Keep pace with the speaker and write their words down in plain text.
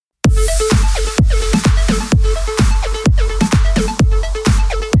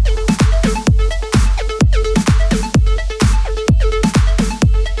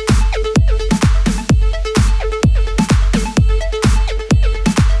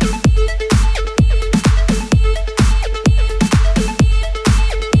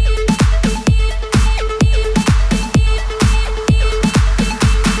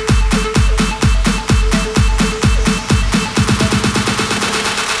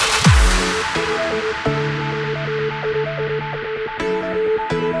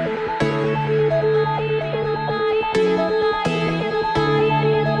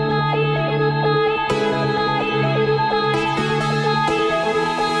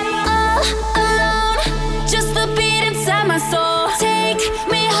alone, just the beat inside my soul. Take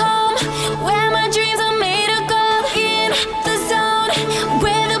me home, where my dreams are made of gold. In the zone,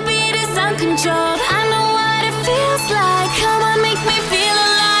 where the beat is uncontrolled. I know what it feels like. Come on, make me feel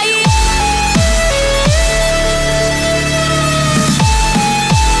alive. Come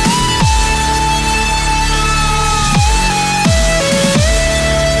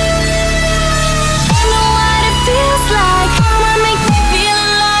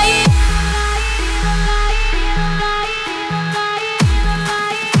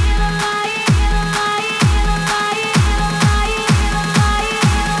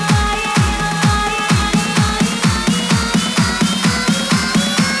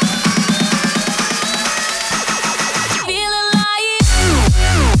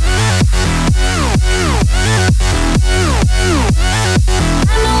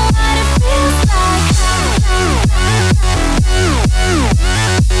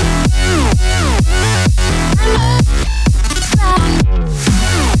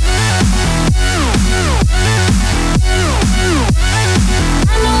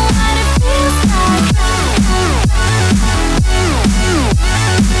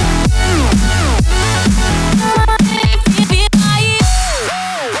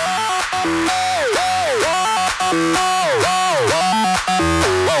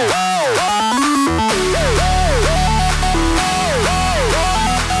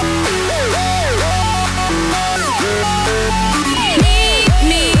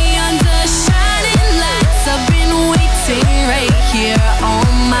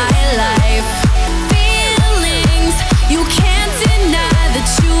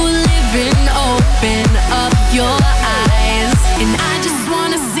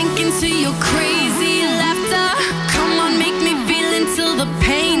on,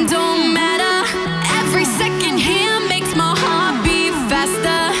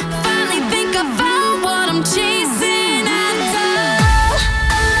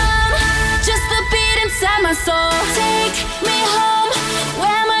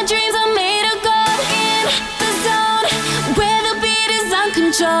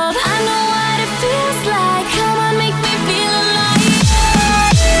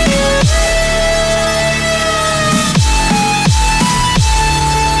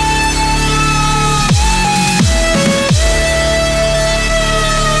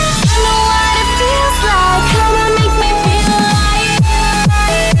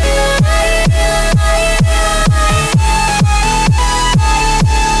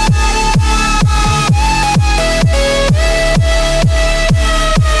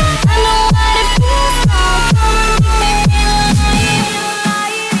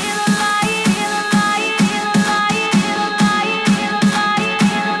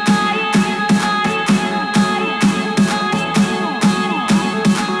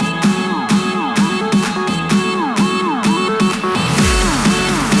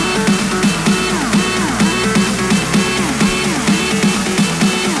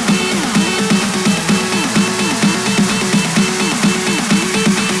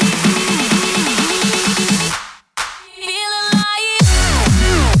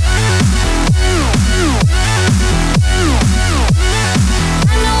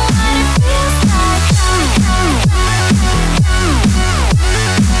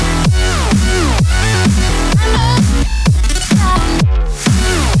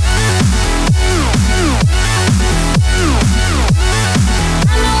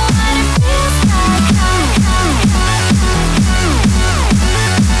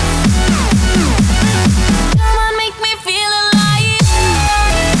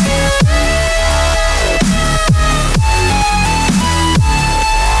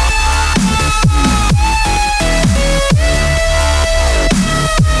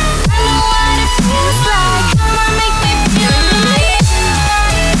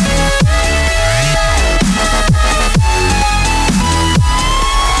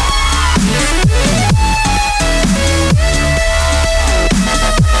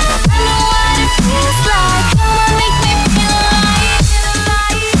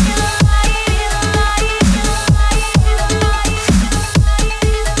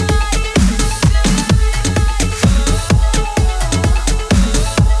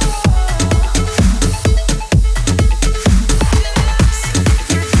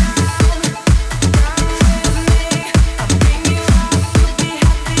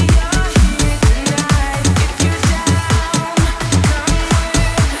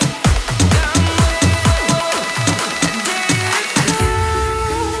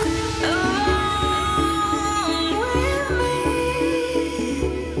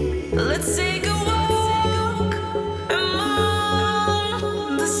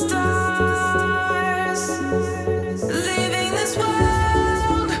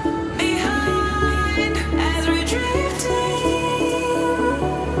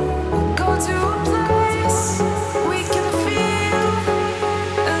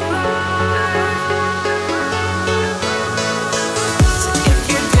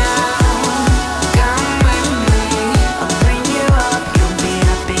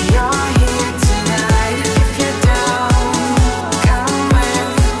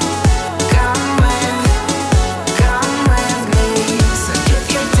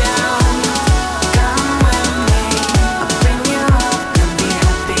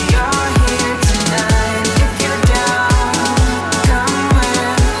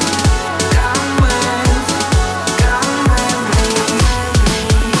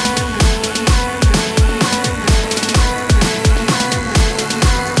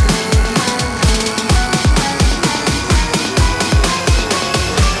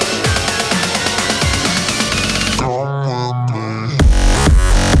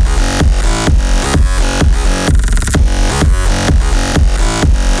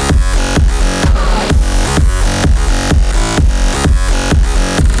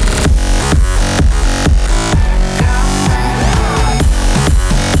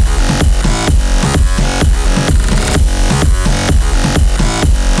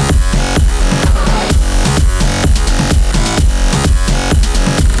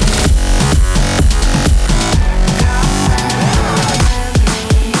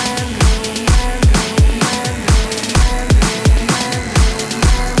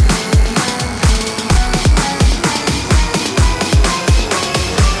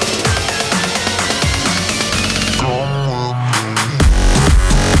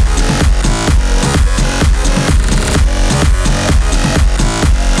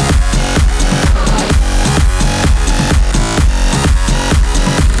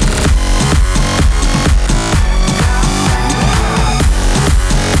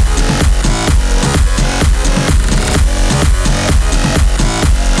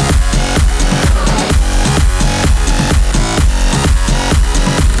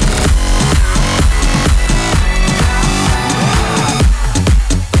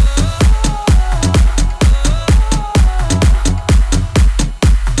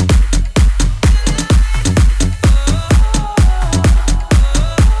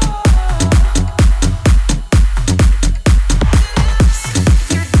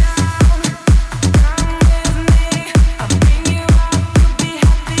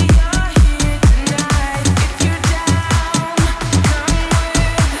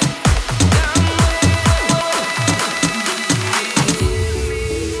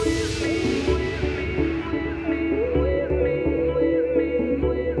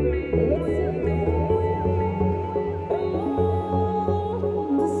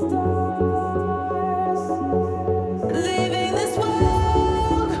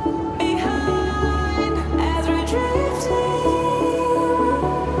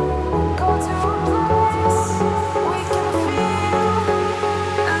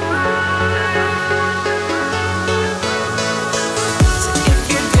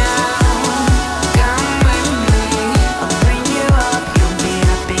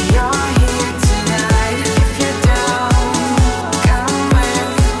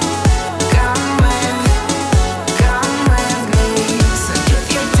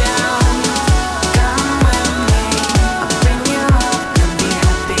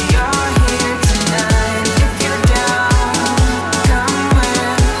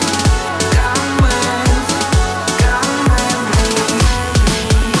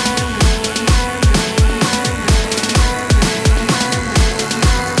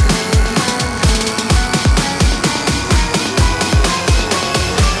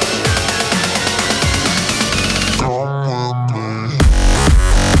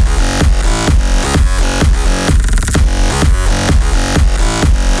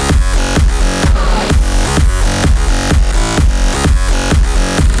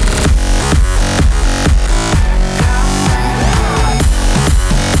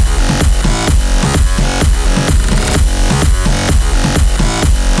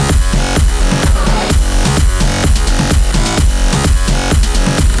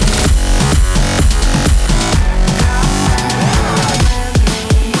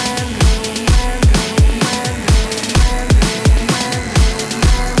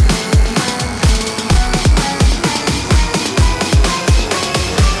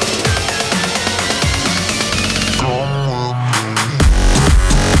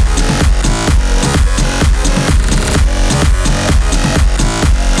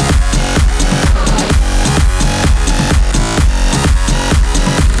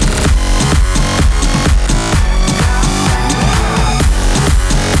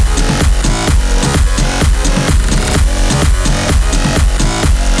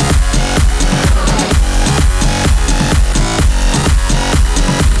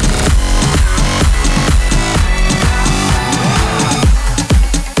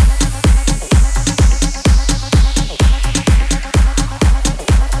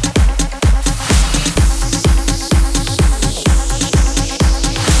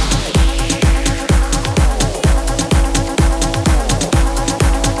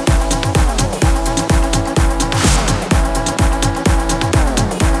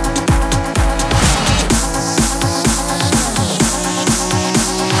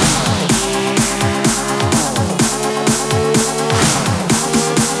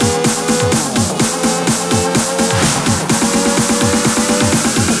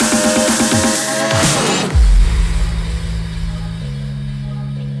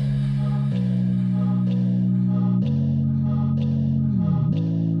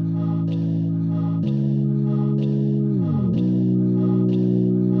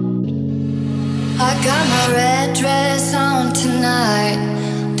 my red dress on tonight,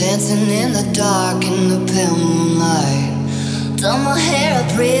 dancing in the dark in the pale moonlight. Done my hair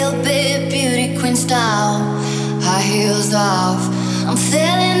up real big, beauty queen style, high heels off, I'm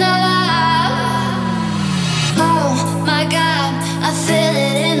feeling alive. Oh my God, I feel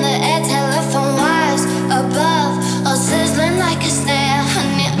it in the air, telephone wires above, all sizzling like a snare.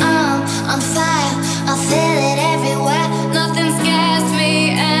 Honey, I'm on fire, I feel it everywhere, nothing scares me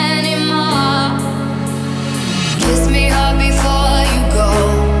anymore. Kiss me hard before you go,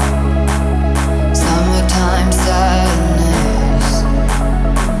 summertime sadness.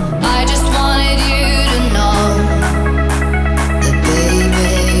 I just wanted you to know that baby,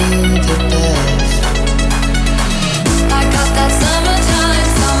 you're the best. I got that summertime,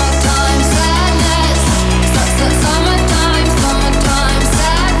 summertime sadness. Summertime, summertime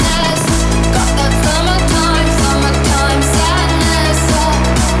sadness. Got that summertime, summertime sadness. Oh,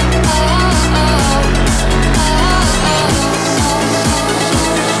 oh, oh, oh,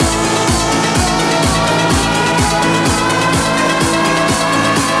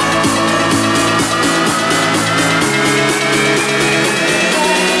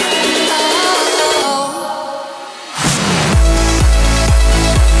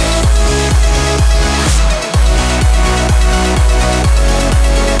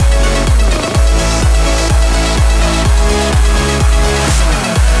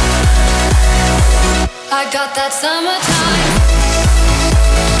 I got that summertime.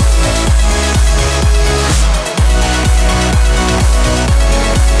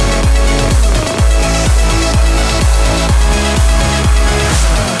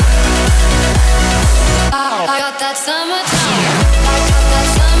 I got that summertime. I got that summertime.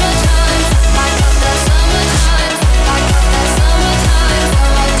 I got that summertime. I got that summertime.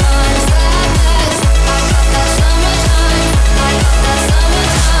 Summertime sadness. I got that summertime. I got that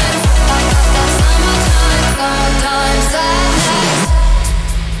summertime. I got that summertime. Summertime sadness.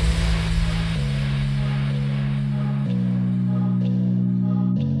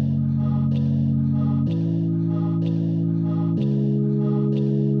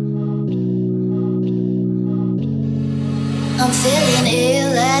 I'm feeling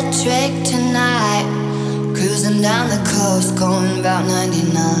electric tonight, cruising down the coast, going about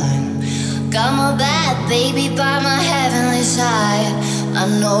 99. Got my bad baby by my heavenly side. I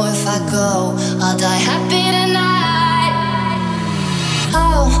know if I go, I'll die happy tonight.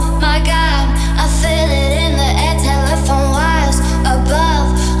 Oh my God, I feel it in the air, telephone wires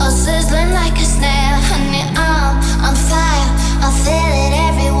above, all sizzling like a snare. Honey, I'm on fire, I feel it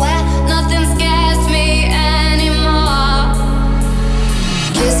everywhere, nothing scares me anymore.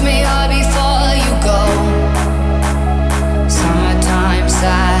 Kiss me hard before you go, summertime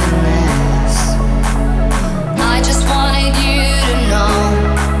sadness. I just wanted you to know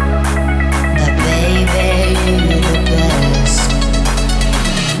that baby, you're the best.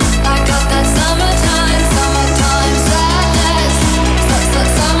 I got that summertime, summertime sadness.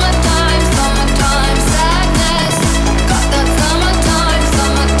 Summertime, summertime sadness. Got that summertime,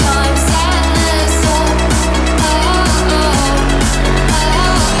 summertime sadness. Oh, oh, oh,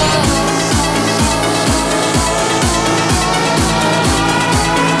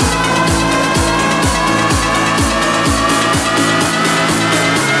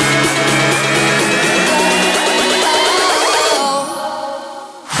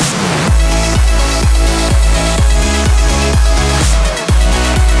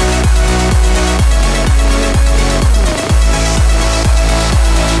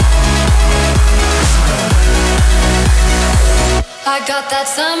 I got that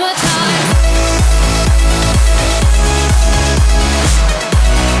summertime.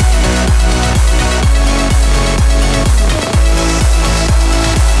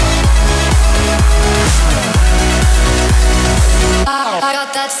 I got that summertime. I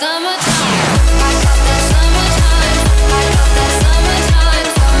got that summertime. I got that summertime. Summertime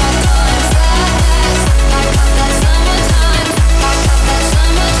sadness. I got that summertime. I got that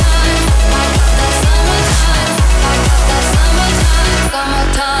summertime. I got that summertime. I got that summertime.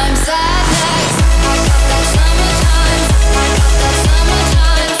 Summertime sadness. I got that summertime. I got that summertime.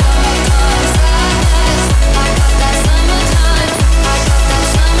 Summertime sadness. I got that summertime. I got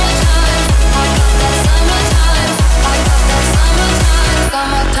that summertime. I got that summertime. I got that summertime.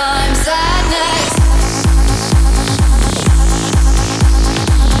 Summertime sadness.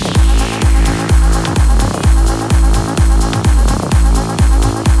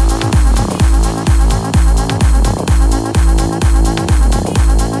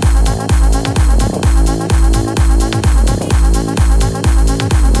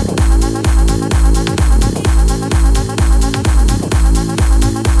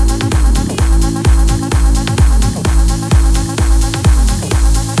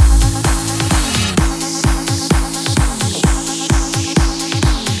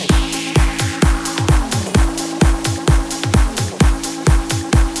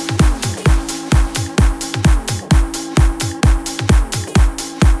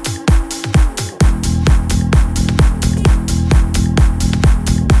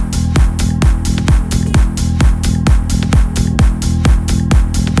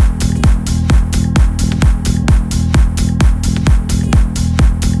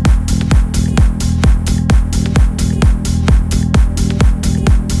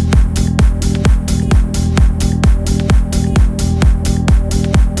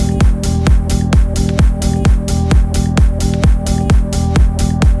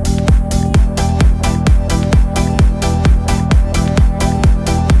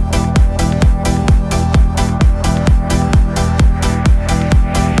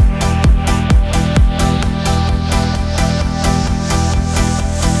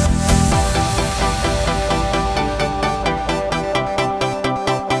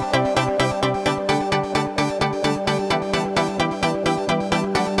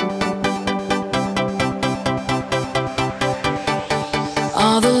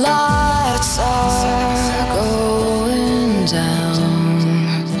 In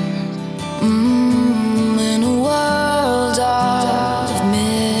a world of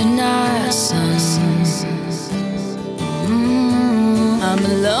midnight suns, I'm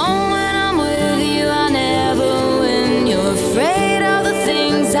alone when I'm with you. I never win. You're afraid of the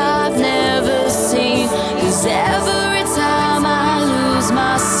things I've never seen. 'Cause every time I lose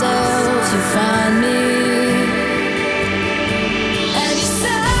myself, you find me.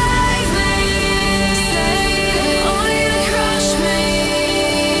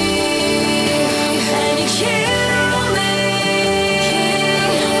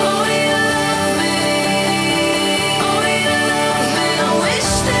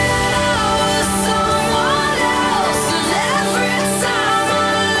 That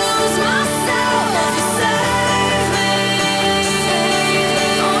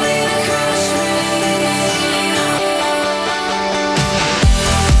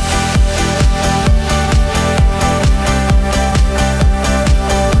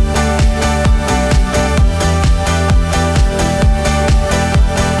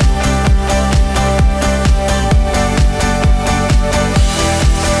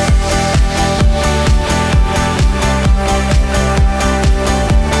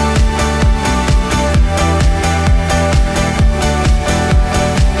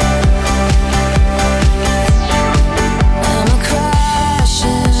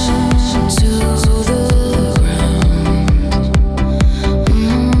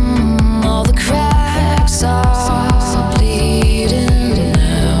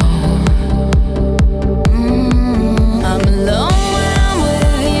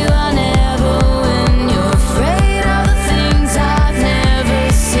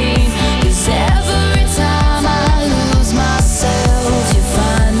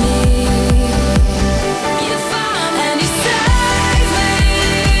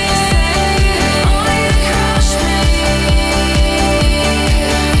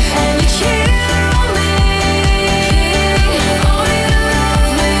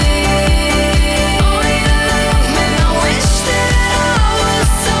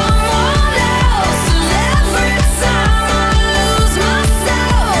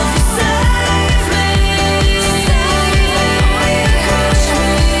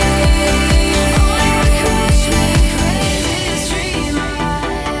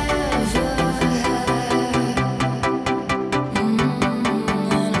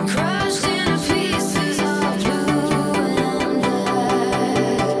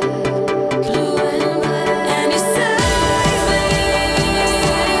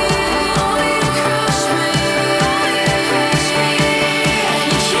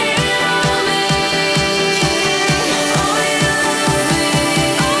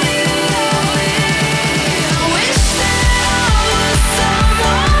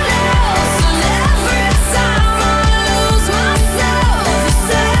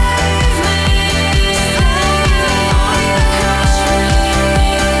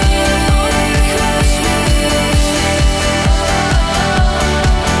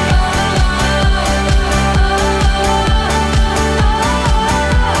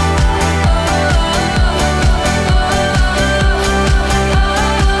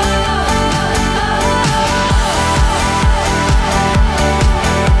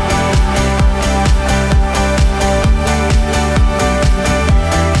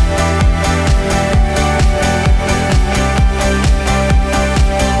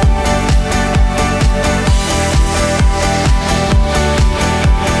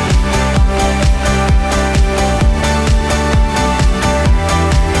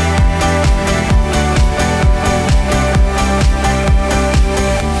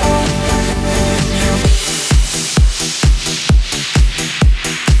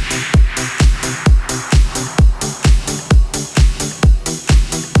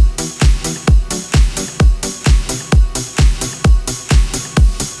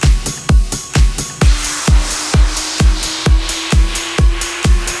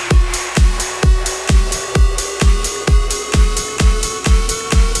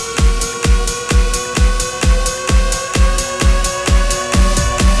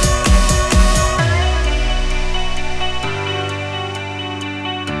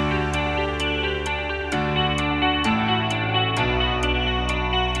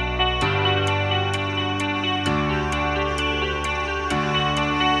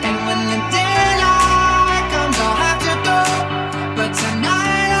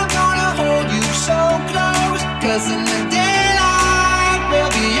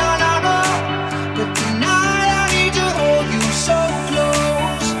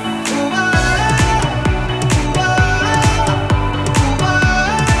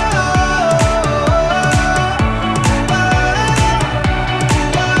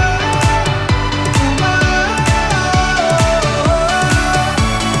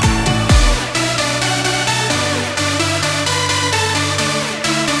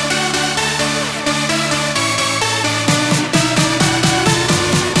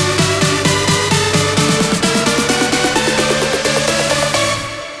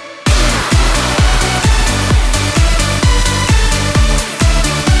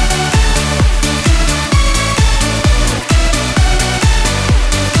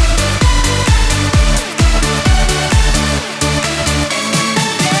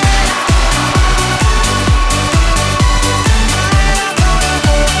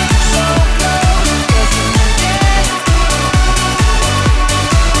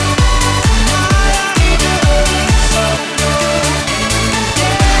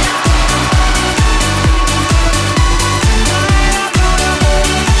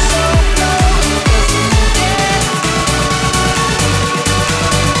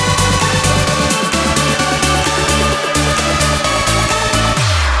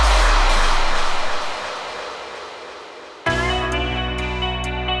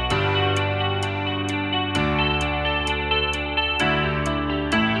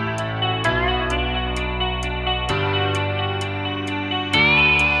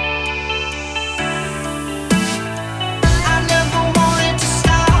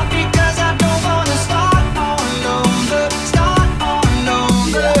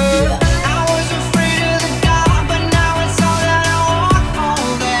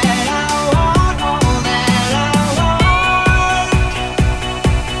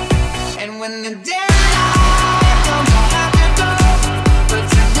when the daylight comes, I have to go. But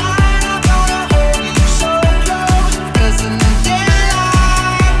tonight I'm gonna hold you so close. 'Cause in the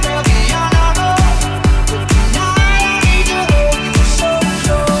daylight, there'll be on our own. But tonight I need to hold you so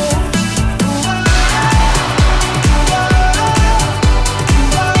close.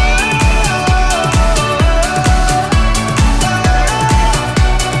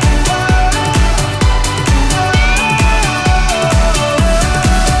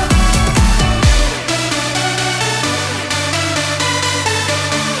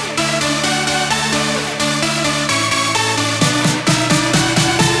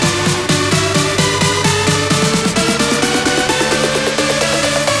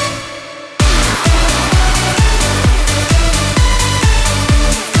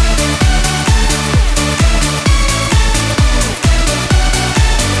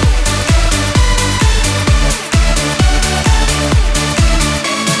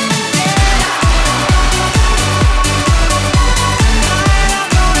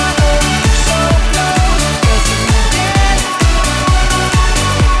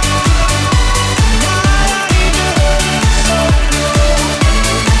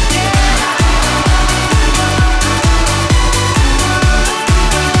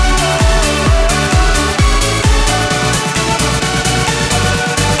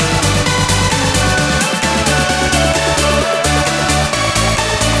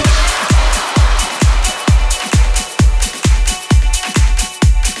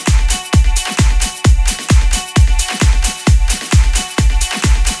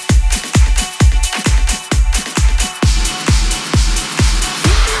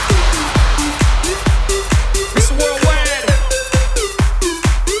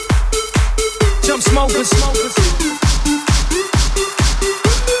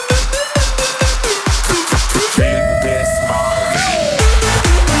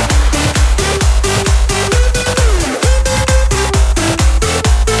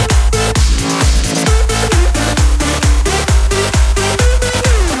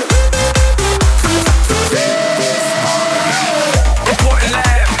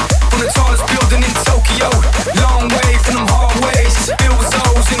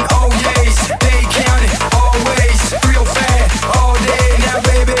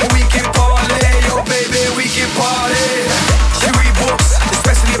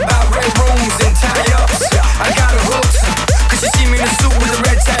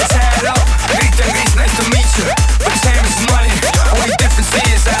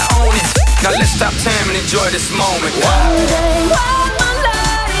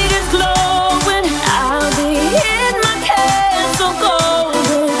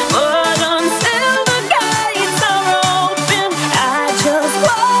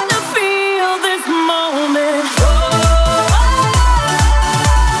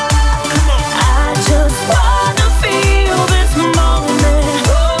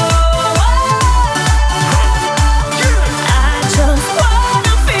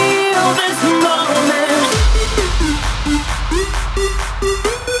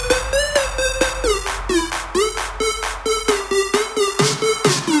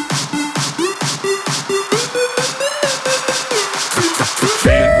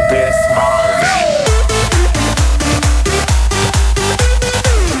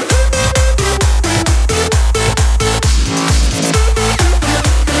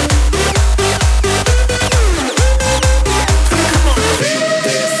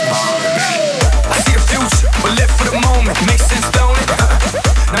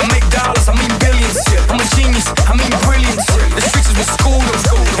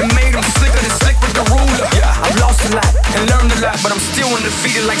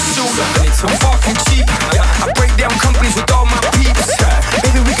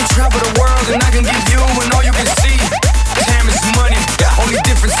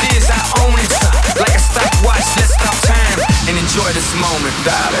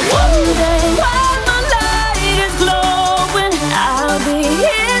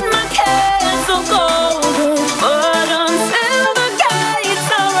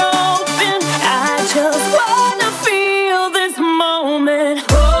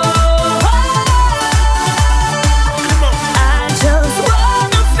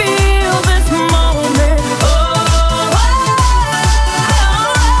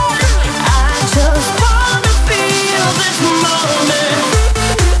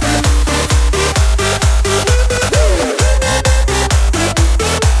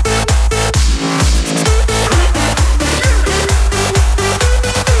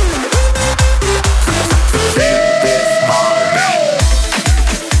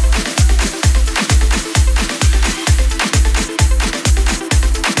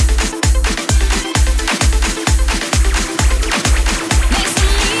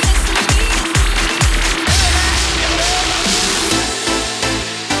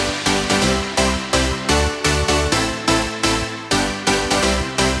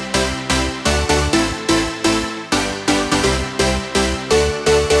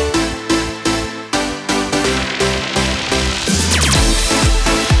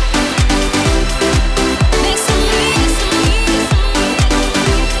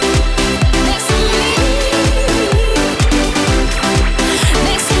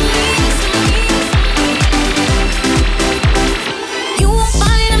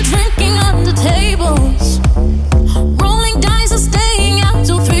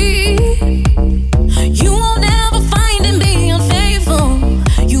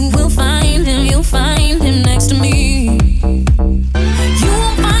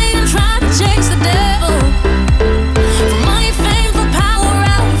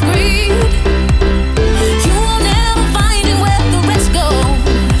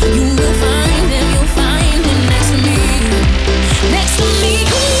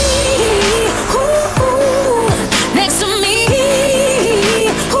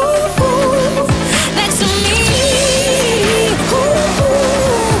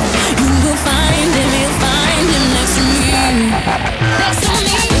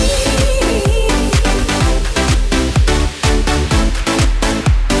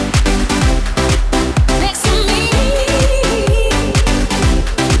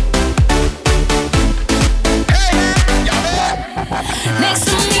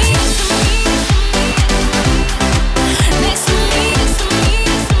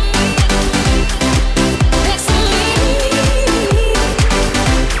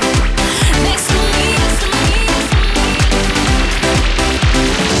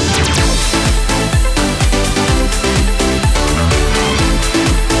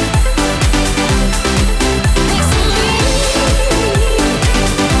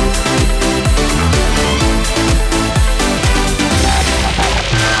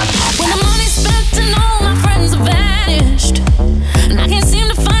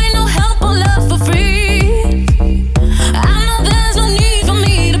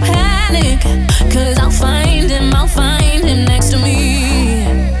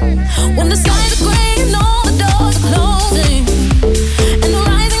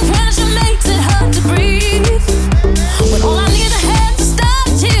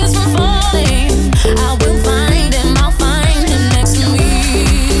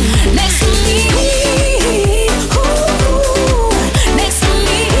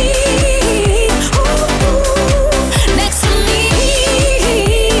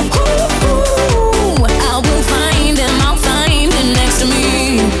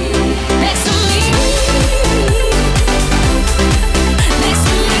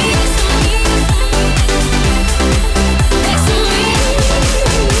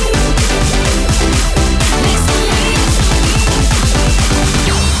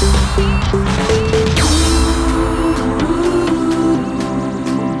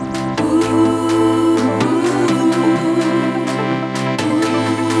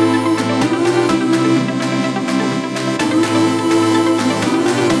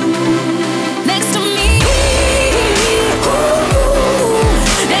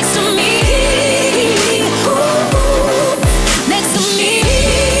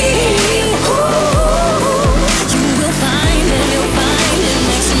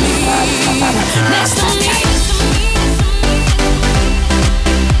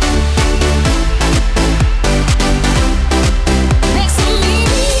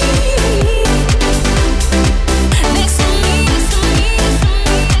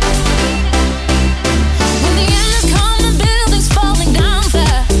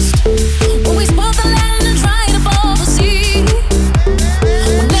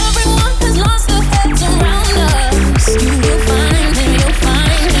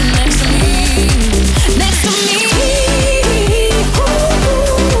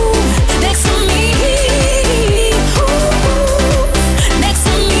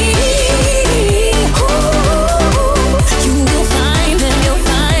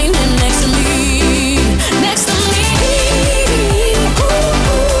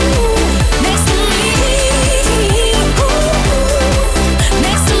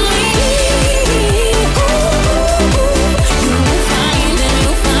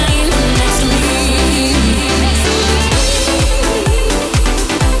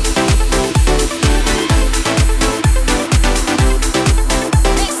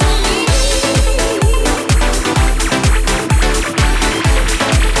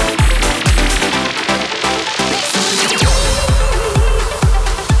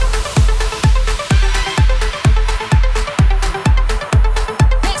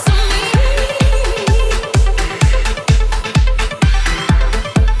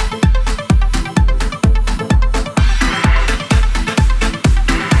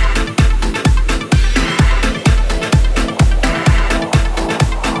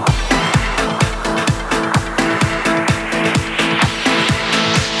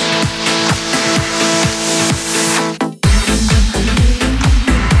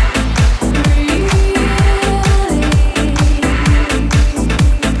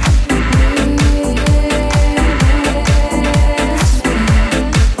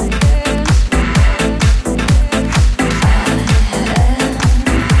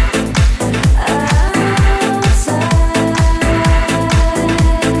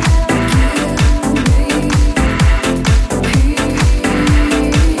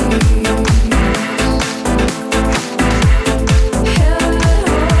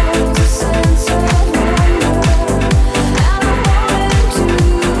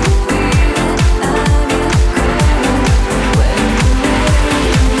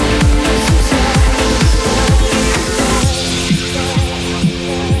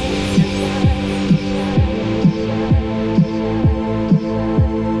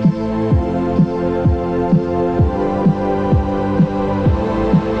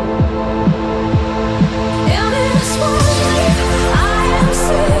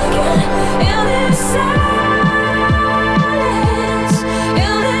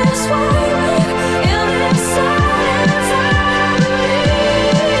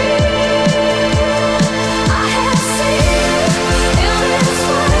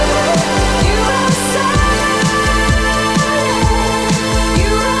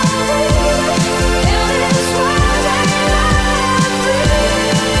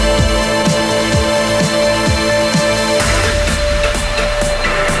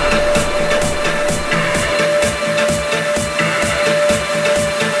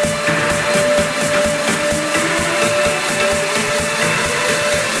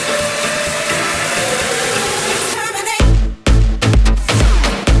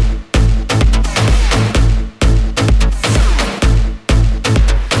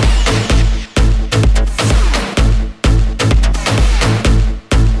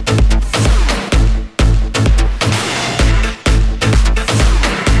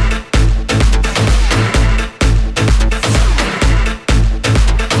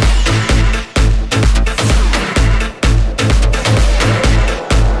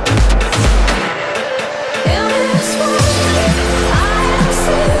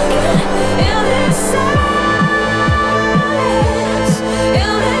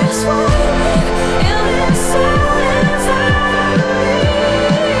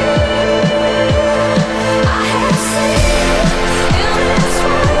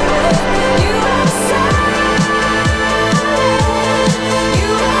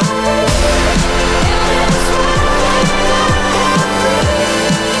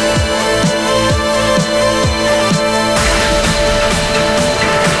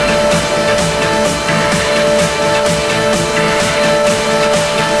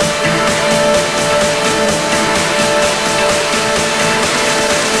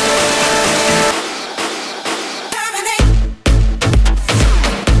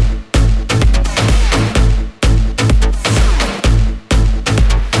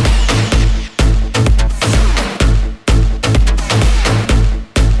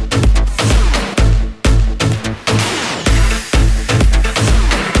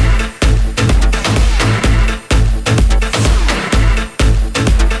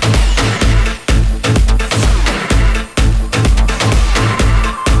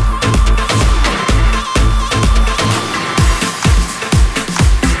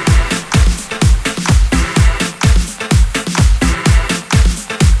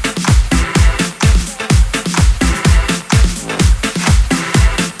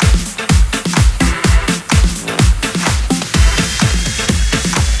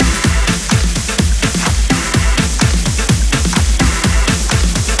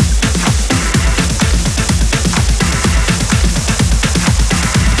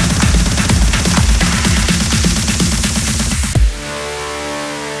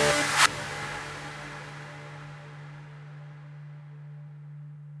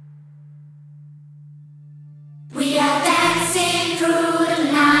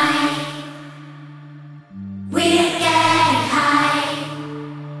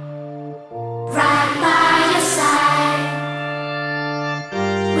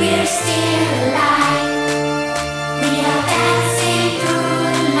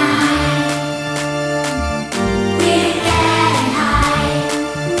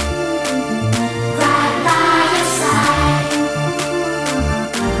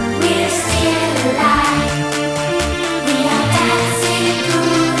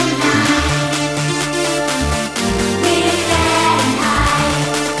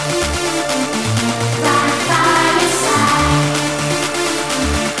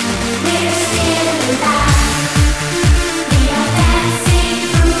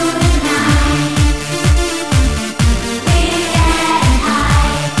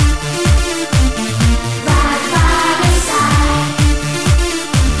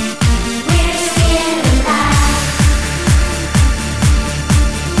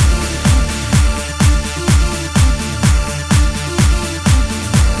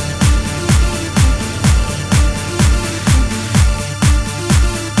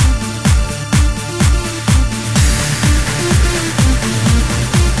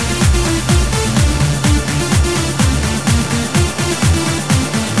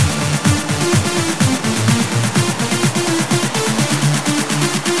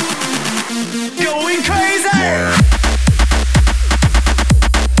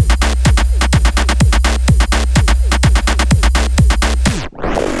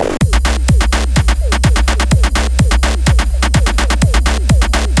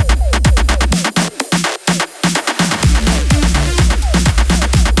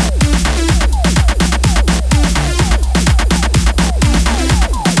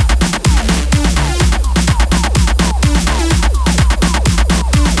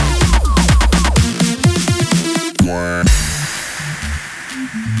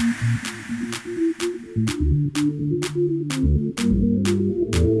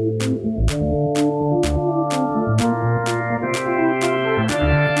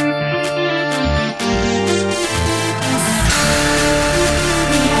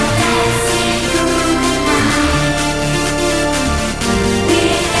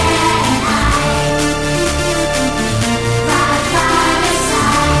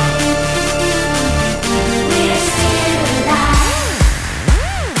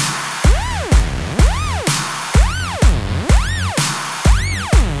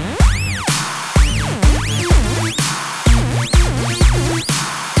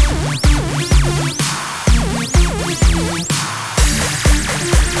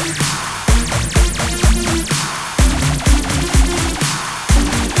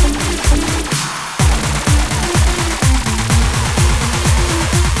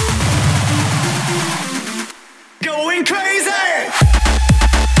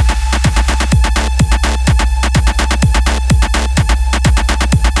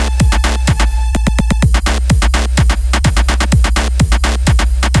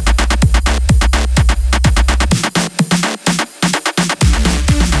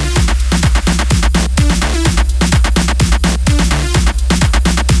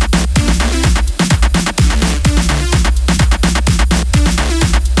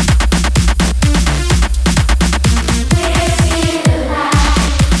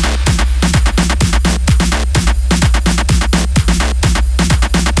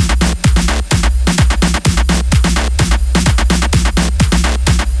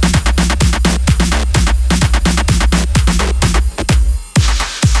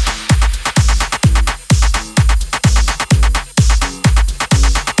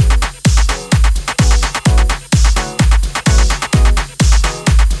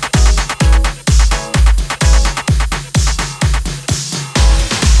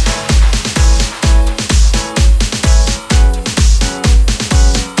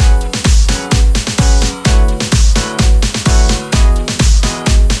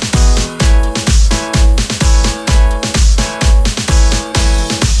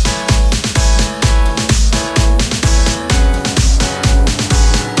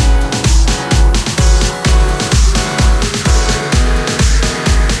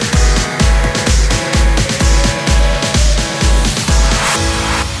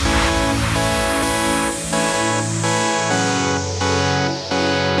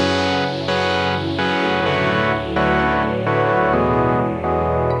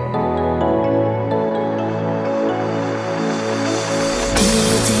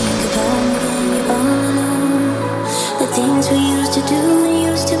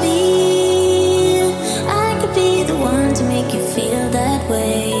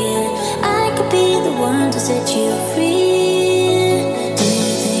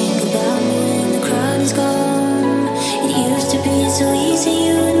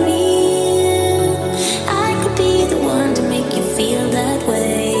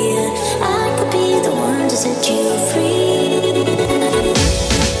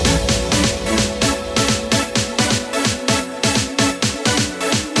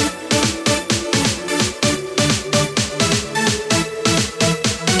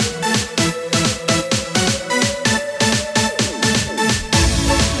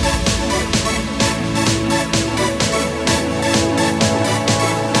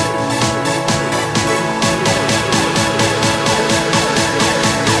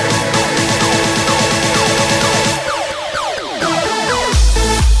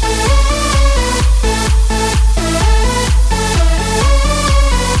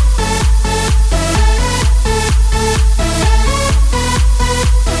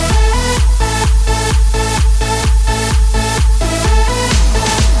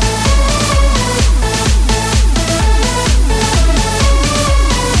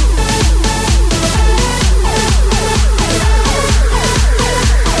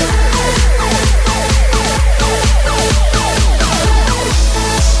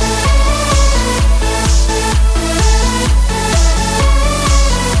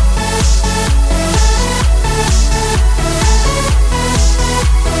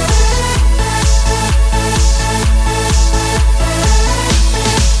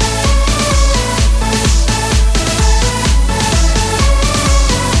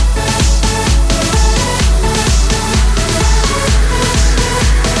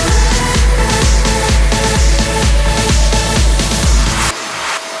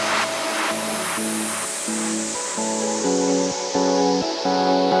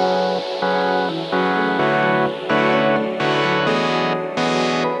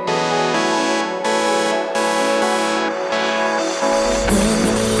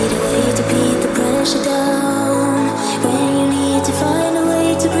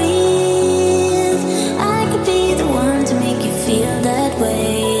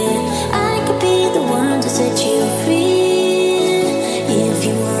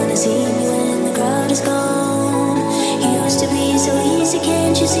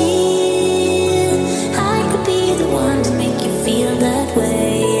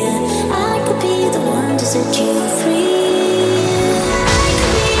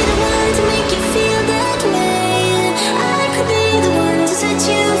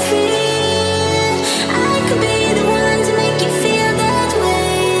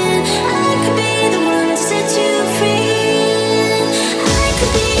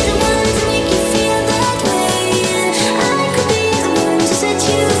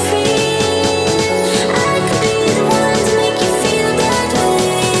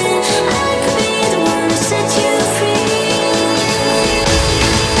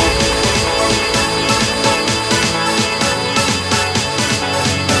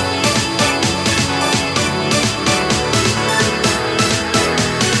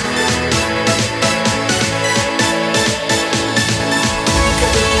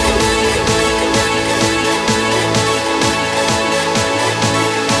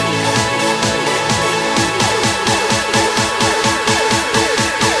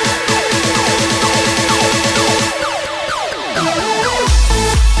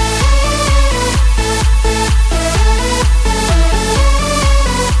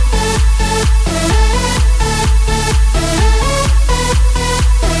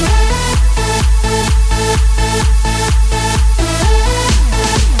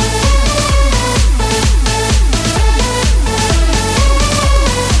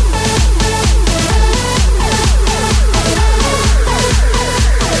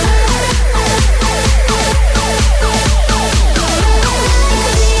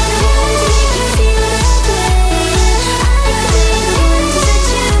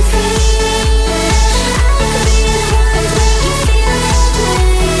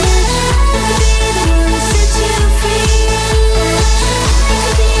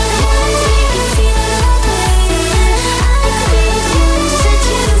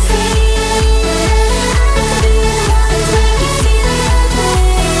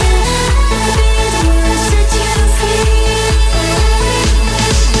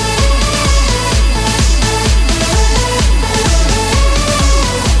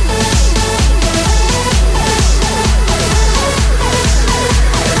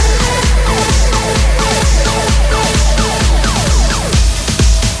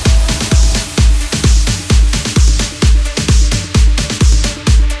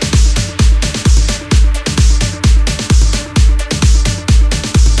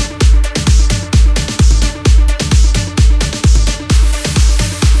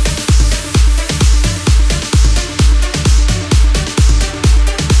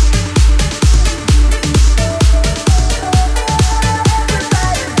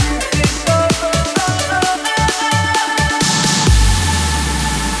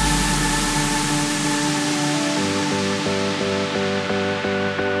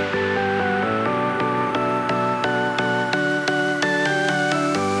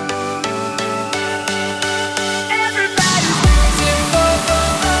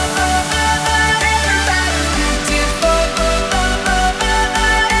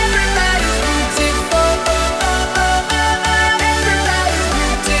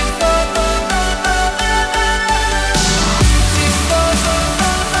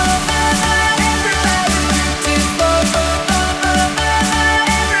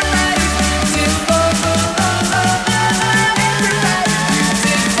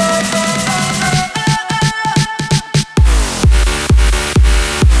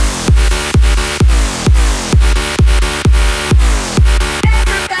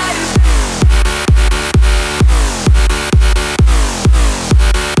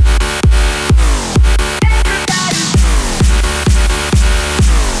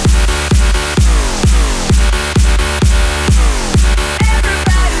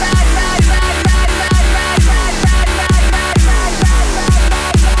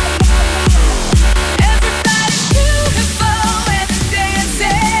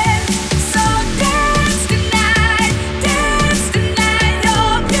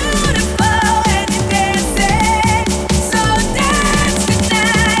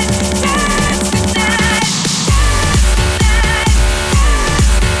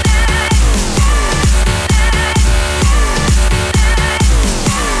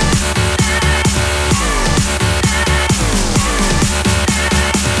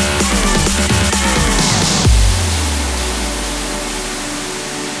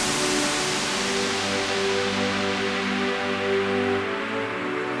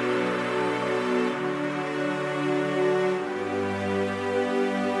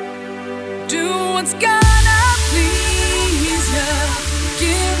 what's gonna please ya.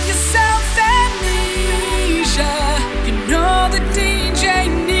 Give yourself amnesia. You know the DJ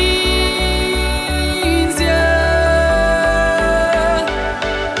needs ya.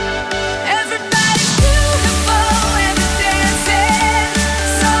 Everybody's beautiful when they're dancing,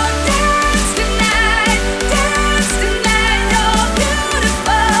 so dance tonight, dance tonight. You're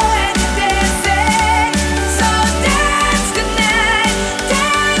beautiful when you're dancing, so dance tonight,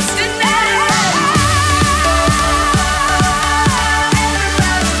 dance tonight.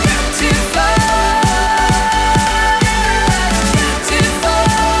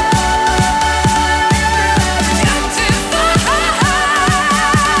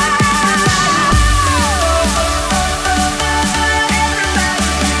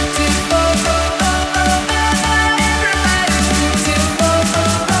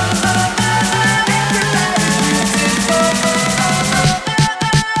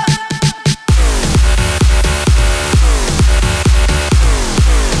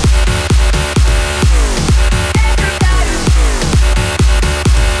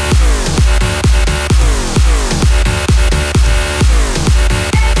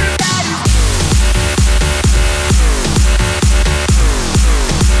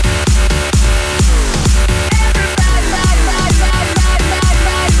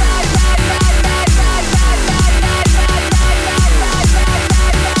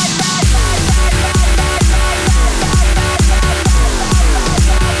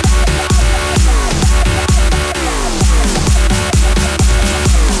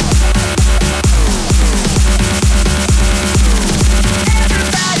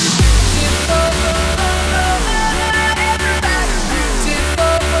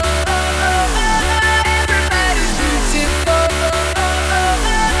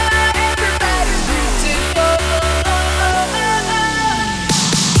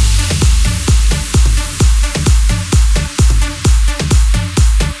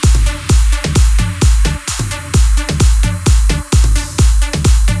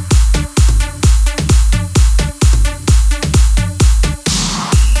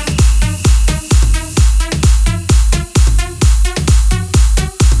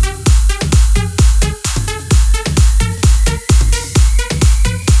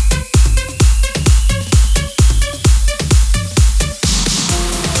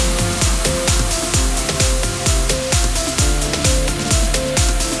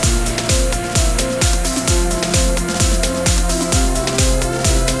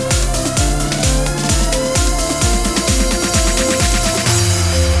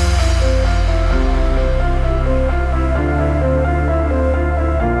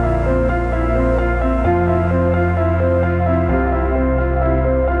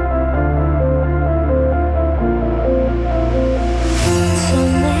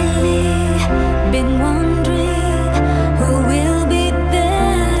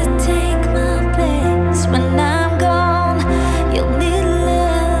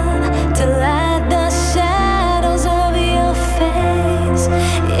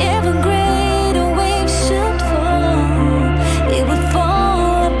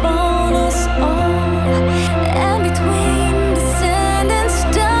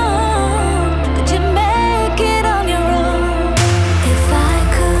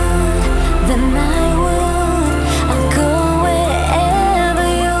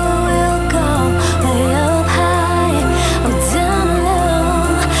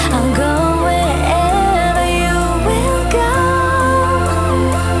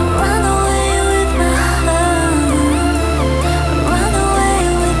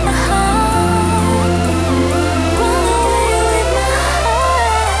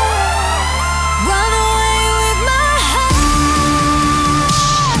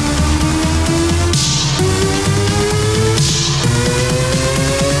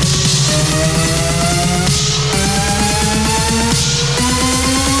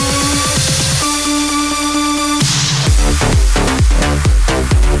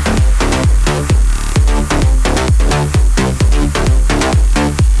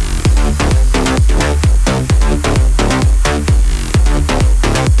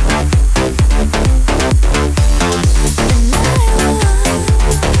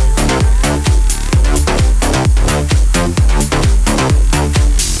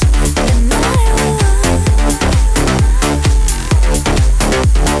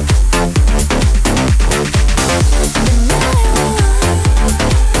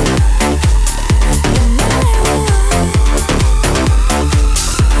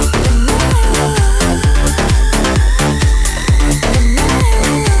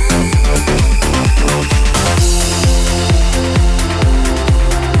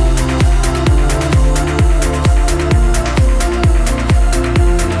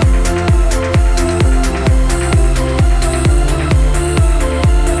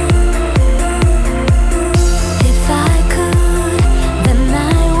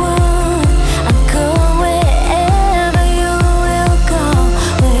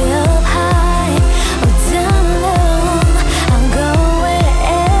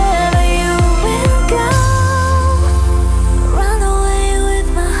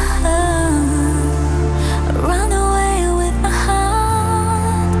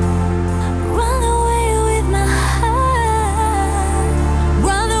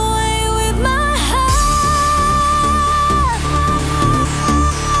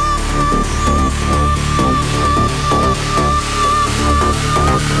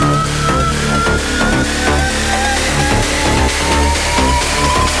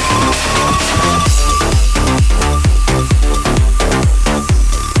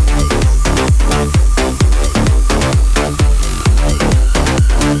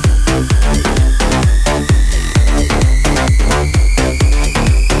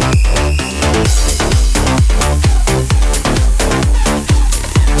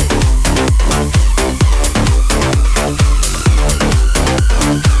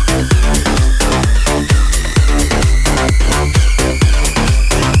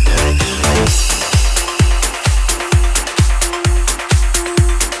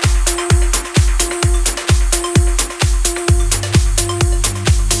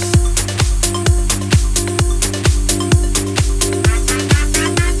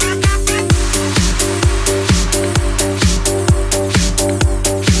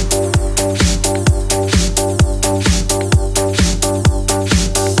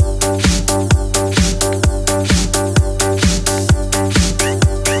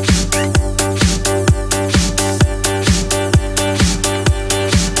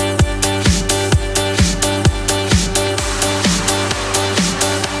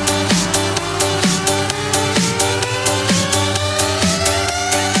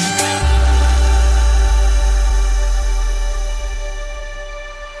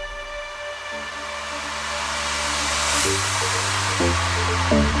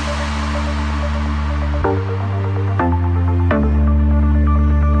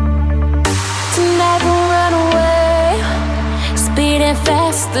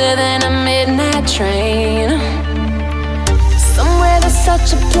 faster than a midnight train. Somewhere there's such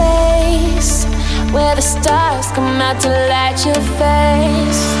a place where the stars come out to light your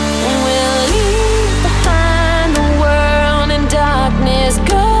face. And we'll leave behind the world in darkness,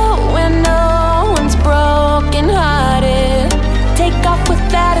 go where no one's broken hearted. Take off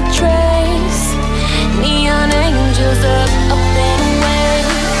without a trace. Neon angels up and away.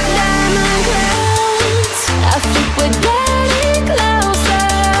 Diamond clouds, I think we're getting closer.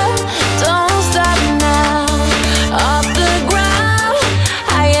 Don't stop now. Off the ground,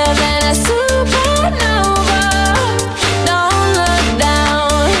 higher than a supernova. Don't look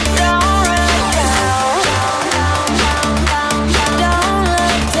down. Don't look down. Don't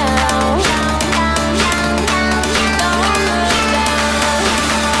look down. Don't look down.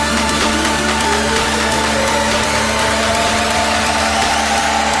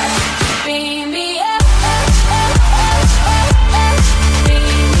 Beam me up, beam me up,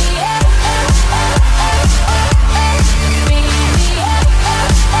 beam me up, beam me up.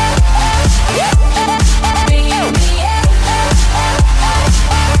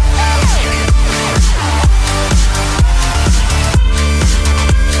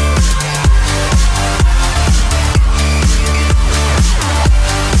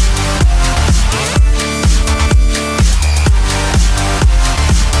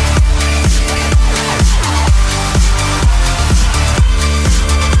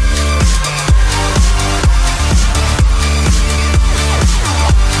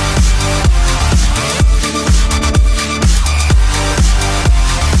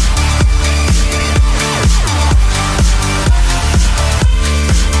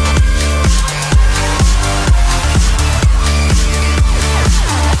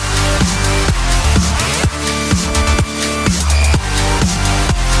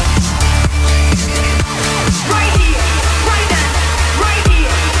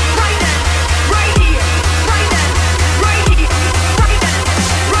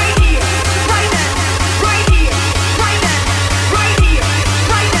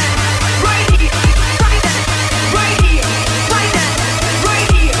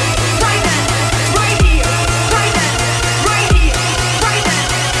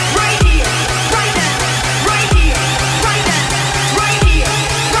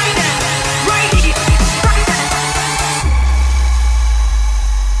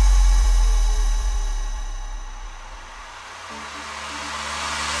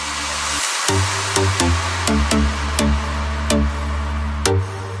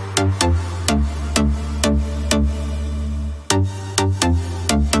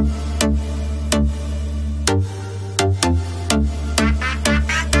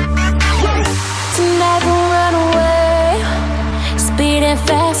 Tonight we'll run away, speeding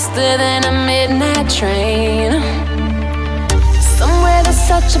faster than a midnight train. Somewhere there's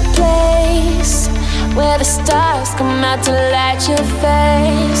such a place where the stars come out to light your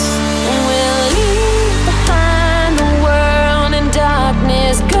face. And we'll leave behind the world in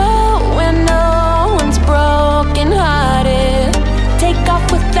darkness, go where no one's broken hearted. Take off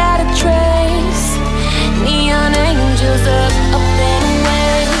without a trace. Neon angels up and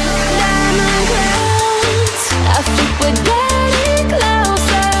away. Diamond clouds, I think we're getting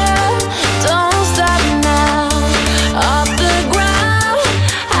closer. Don't stop now. Off the ground,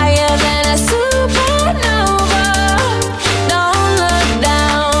 higher than a supernova. Don't look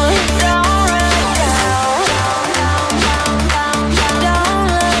down.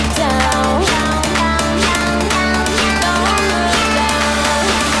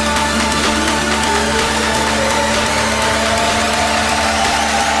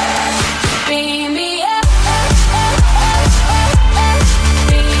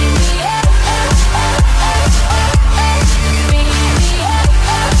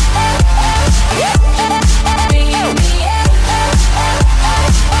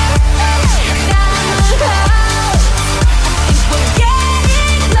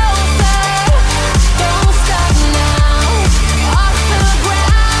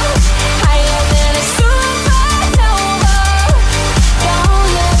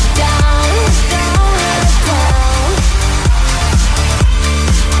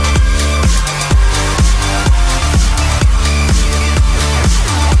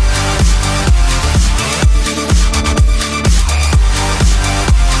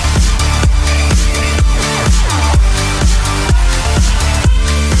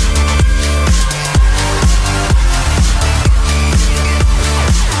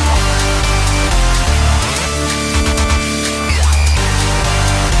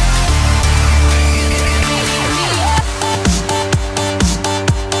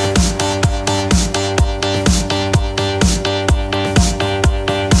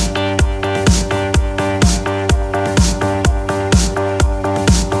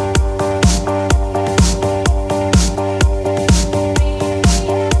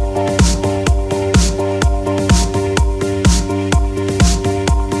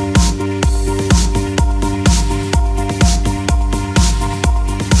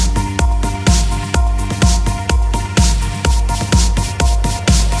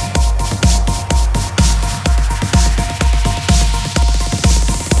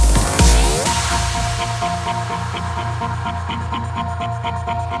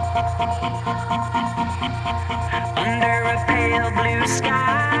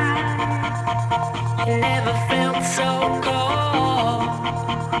 never felt so cold.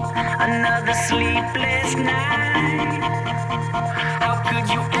 Another sleepless night. How could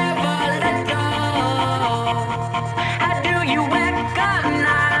you ever let go? How do you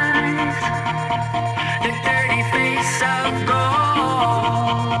recognize the dirty face of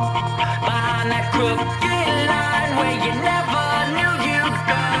gold behind that crooked line where you never knew you'd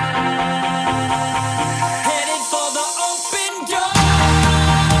go? Headed for the open door.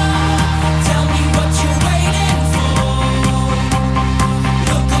 Tell me what you're waiting for.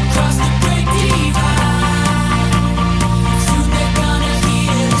 Look across the great divide. Soon they're gonna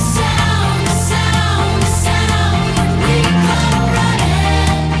hear the sound, the sound, the sound. When we come running,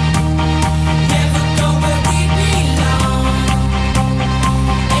 never go where we belong.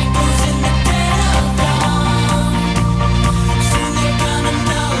 Echoes in the dead of dawn. Soon they're gonna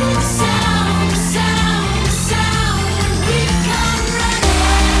know the sound, the sound, the sound. When we come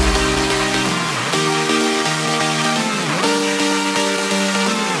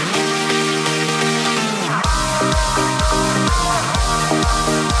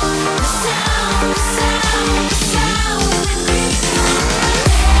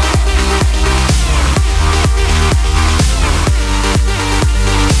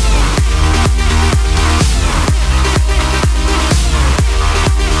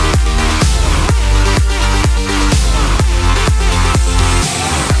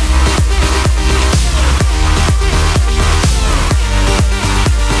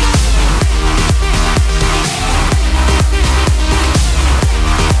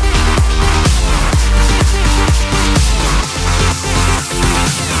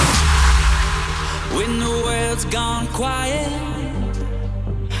When the world's gone quiet,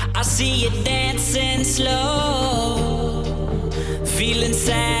 I see you dancing slow, feeling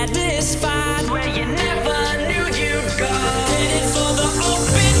satisfied where you never knew you'd go. Headed for the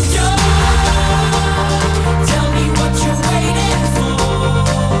open door. Tell me what you're waiting for.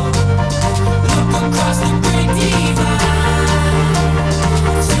 Look across the great divide.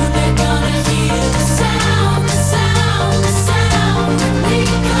 Soon they're gonna hear the sound, the sound, the sound. When we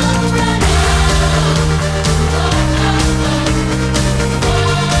come running.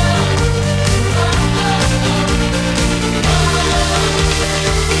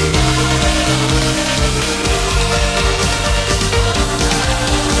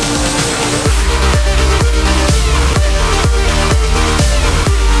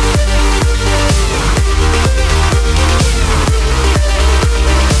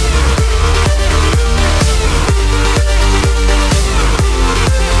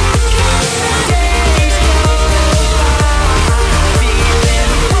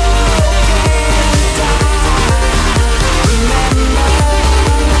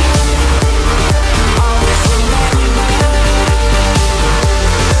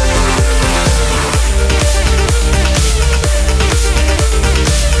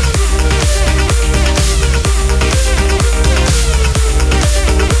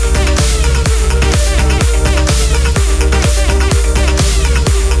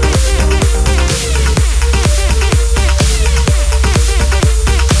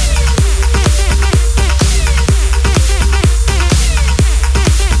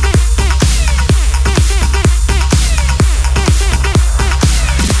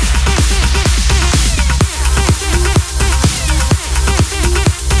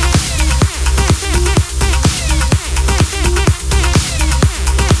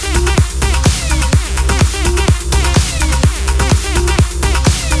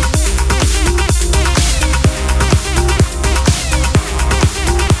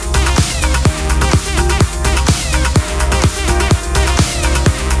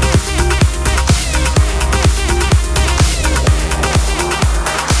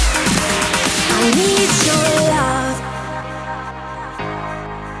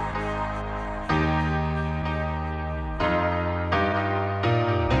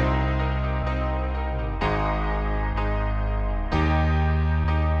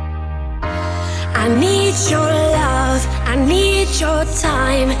 I need your love, I need your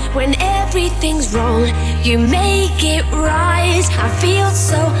time. When everything's wrong, you make it right. I feel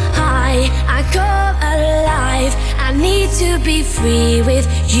so high, I come alive. I need to be free with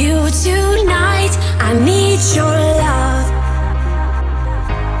you tonight. I need your love.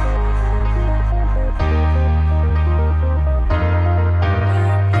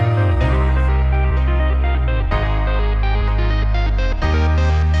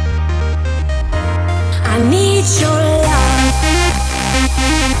 I need your love.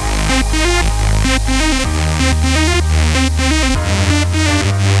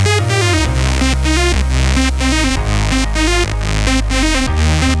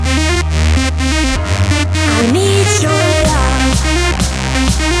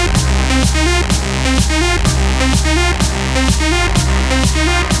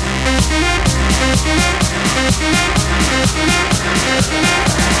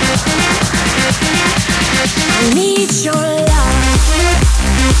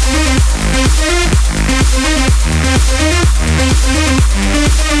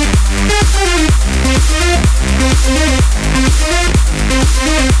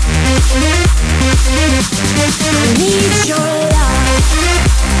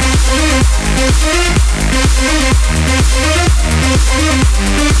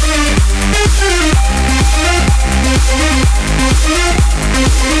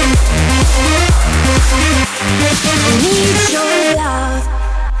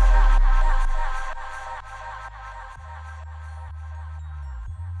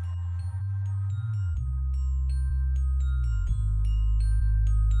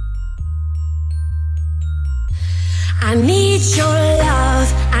 I need your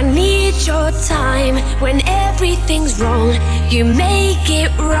love, I need your time. When everything's wrong, you make it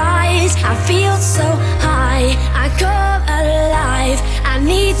right. I feel so high, I come alive. I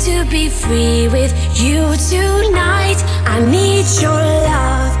need to be free with you tonight. I need your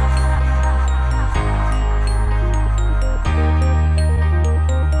love.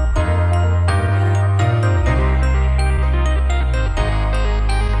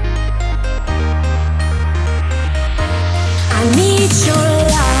 I need your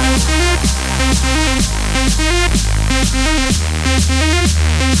love.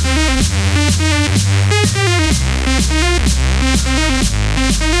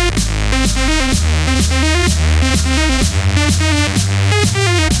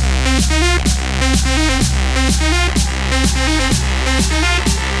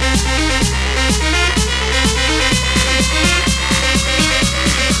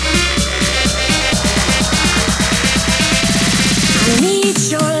 I need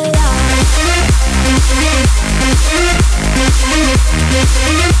your love.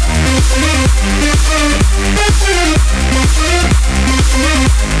 I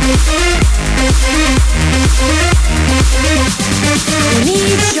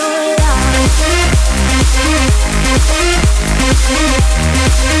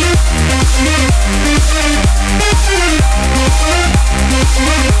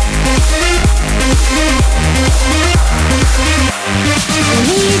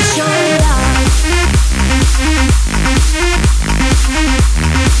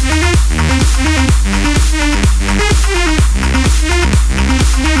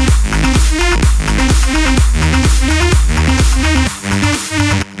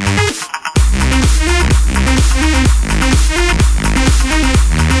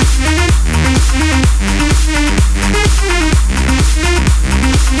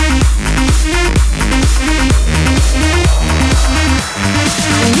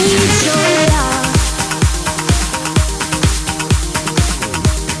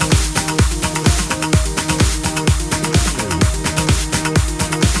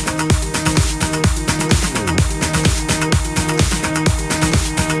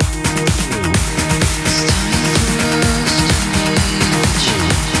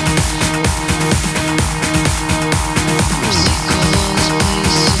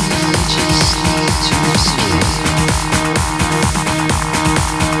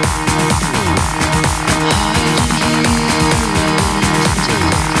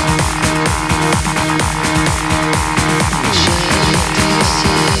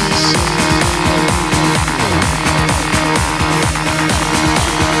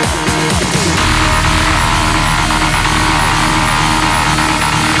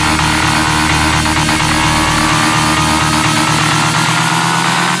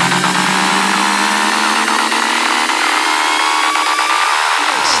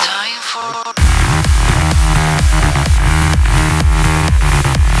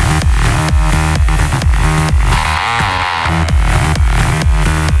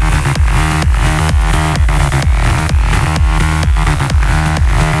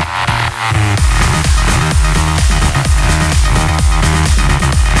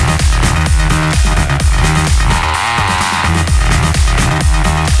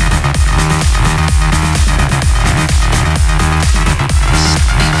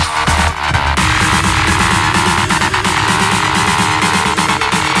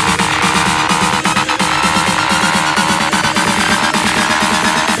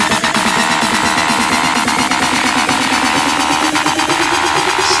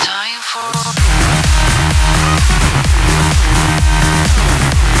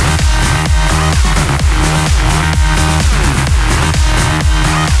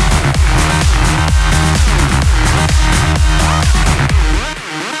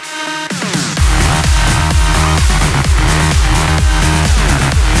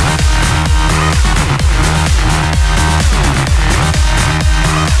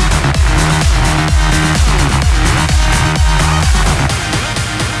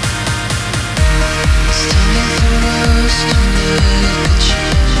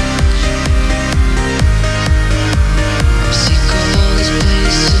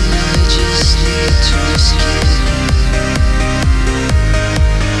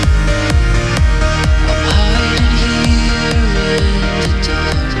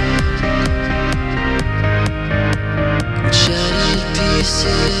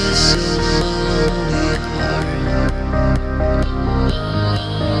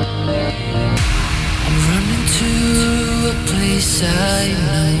I'm running to a place I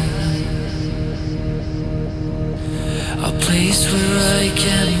know.